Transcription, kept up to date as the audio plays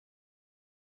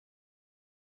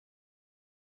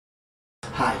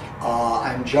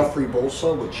I'm Jeffrey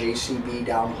Bolsa with JCB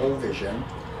Downhole Vision.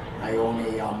 I own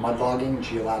a mudlogging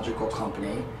geological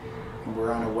company, and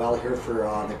we're on a well here for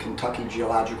the Kentucky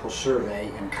Geological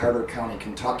Survey in Carter County,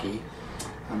 Kentucky.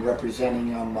 I'm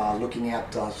representing them looking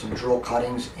at some drill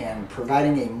cuttings and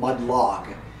providing a mud log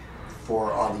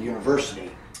for the university.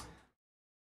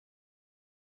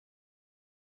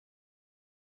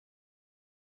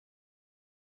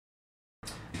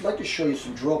 I'd like to show you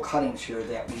some drill cuttings here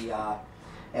that we,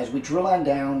 as we drill on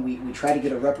down, we try to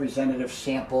get a representative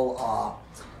sample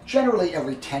generally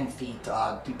every 10 feet,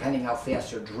 depending how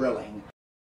fast they're drilling.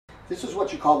 This is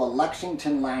what you call the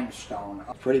Lexington Limestone.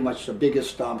 Pretty much the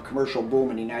biggest commercial boom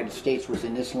in the United States was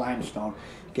in this limestone.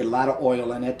 You get a lot of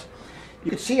oil in it. You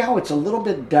can see how it's a little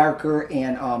bit darker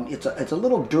and it's a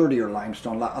little dirtier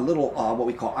limestone, a little what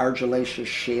we call argillaceous,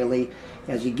 shaly.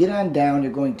 As you get on down,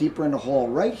 you're going deeper in the hole.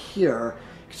 Right here,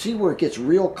 you can see where it gets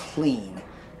real clean.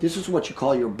 This is what you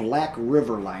call your Black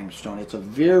River limestone. It's a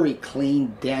very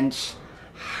clean, dense,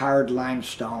 hard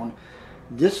limestone.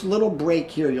 This little break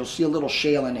here, you'll see a little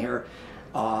shale in here,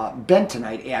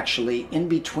 bentonite actually, in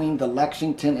between the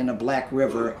Lexington and the Black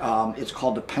River. It's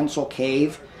called the Pencil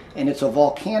Cave, and it's a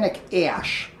volcanic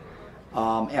ash.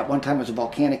 At one time it was a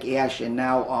volcanic ash, and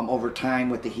now over time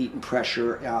with the heat and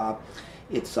pressure,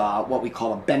 it's what we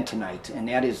call a bentonite, and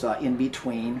that is in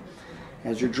between.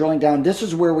 As you're drilling down, this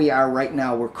is where we are right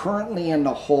now. We're currently in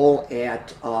the hole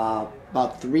at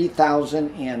about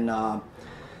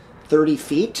 3,030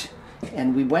 feet.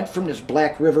 And we went from this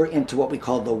Black River into what we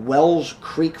call the Wells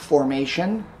Creek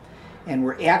Formation. And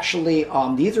we're actually,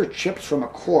 these are chips from a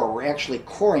core. We're actually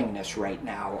coring this right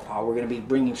now. We're going to be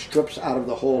bringing strips out of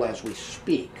the hole as we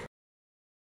speak.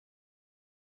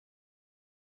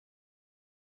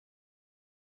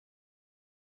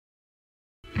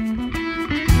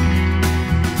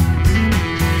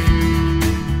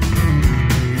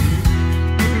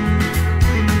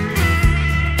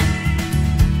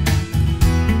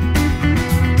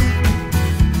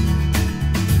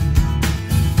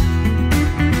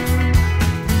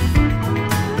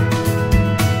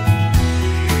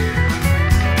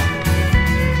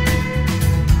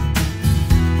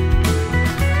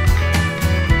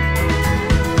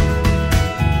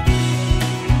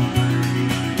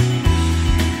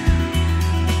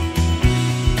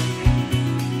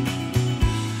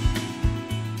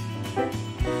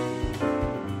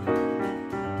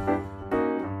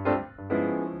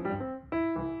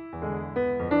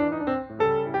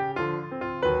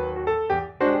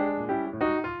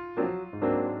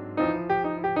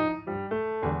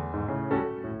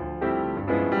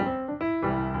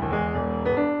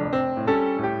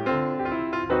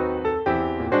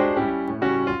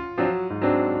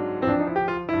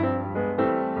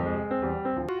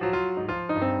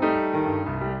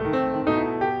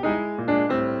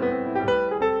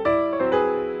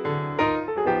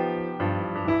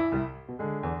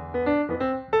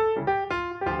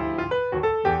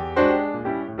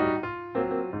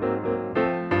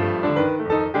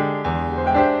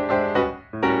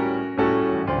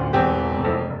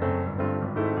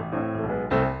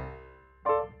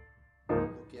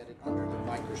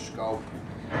 Microscope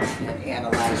and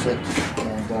analyze it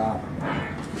and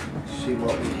see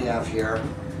what we have here.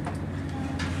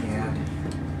 And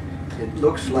it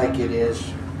looks like it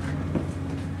is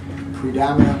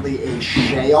predominantly a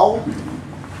shale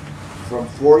from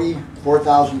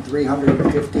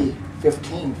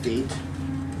 4,315 feet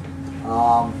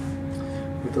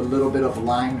with a little bit of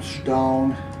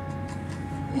limestone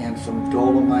and some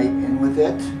dolomite in with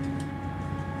it.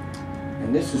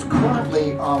 And this is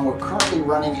currently, we're currently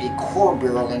running a core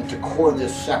barrel in to core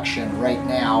this section right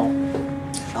now.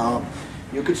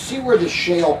 You can see where the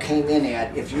shale came in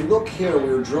at. If you look here, we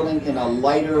were drilling in a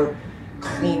lighter,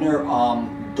 cleaner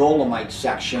dolomite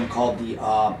section called the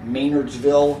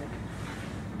Maynardsville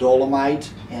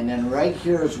dolomite. And then right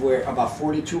here is where, about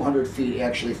 4,200 feet,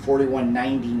 actually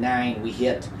 4,199, we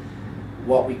hit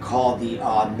what we call the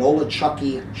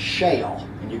Nolichucky shale.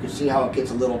 And you can see how it gets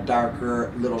a little darker,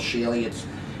 a little shaly. It's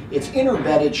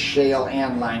interbedded shale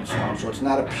and limestone, so it's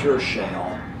not a pure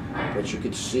shale. But you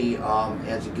can see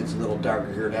as it gets a little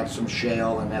darker here, that's some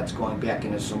shale and that's going back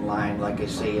into some lime. Like I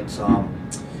say, it's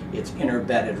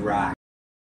interbedded rock.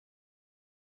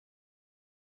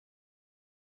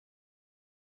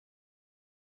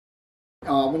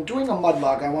 When doing a mud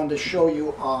log, I wanted to show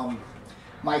you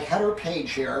my header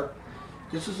page here.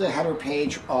 This is a header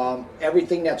page,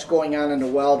 everything that's going on in the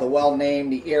well name,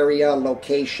 the area,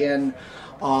 location,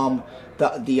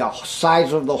 the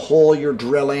size of the hole you're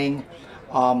drilling,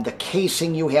 the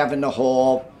casing you have in the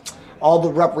hole, all the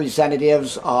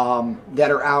representatives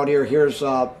that are out here. Here's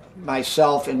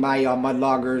myself and my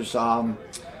mudloggers.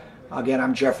 Again,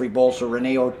 I'm Jeffrey Bolser,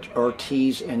 Renee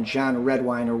Ortiz, and John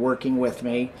Redwine are working with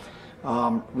me.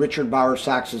 Richard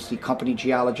Bowersox is the company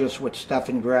geologist with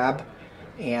Stefan Grab,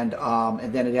 and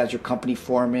then it has your company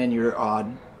foreman, your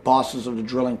bosses of the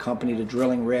drilling company, the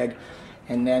drilling rig,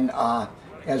 and then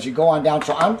as you go on down.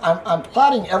 So I'm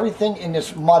plotting everything in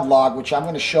this mud log, which I'm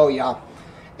going to show you,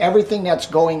 everything that's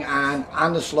going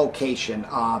on this location.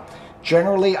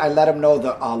 Generally, I let them know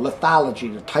the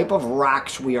lithology, the type of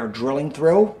rocks we are drilling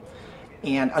through,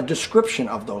 and a description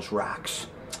of those rocks.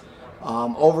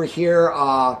 Over here,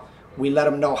 we let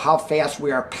them know how fast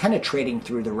we are penetrating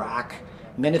through the rock,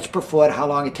 minutes per foot, how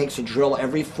long it takes to drill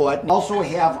every foot. Also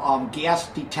have gas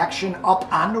detection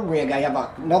up on the rig. I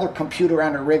have another computer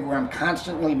on the rig where I'm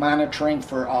constantly monitoring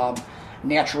for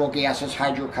natural gases,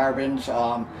 hydrocarbons,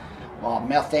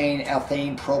 methane,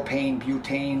 ethane, propane,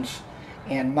 butanes,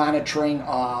 and monitoring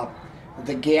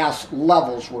the gas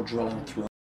levels we're drilling through.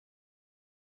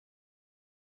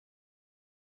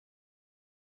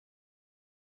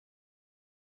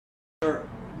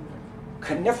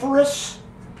 Coniferous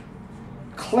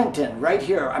Clinton, right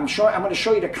here. I'm going to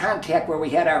show you the contact where we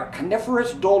had our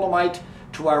coniferous dolomite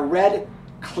to our red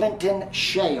Clinton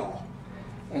shale,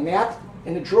 and that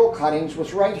in the drill cuttings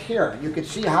was right here. You can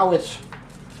see how it's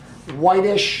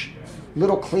whitish,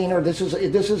 little cleaner. This is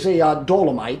a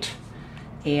dolomite,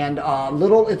 and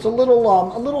it's a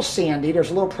little sandy. There's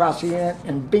a little porosity in it,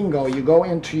 and bingo, you go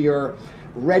into your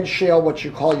red shale, what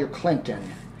you call your Clinton.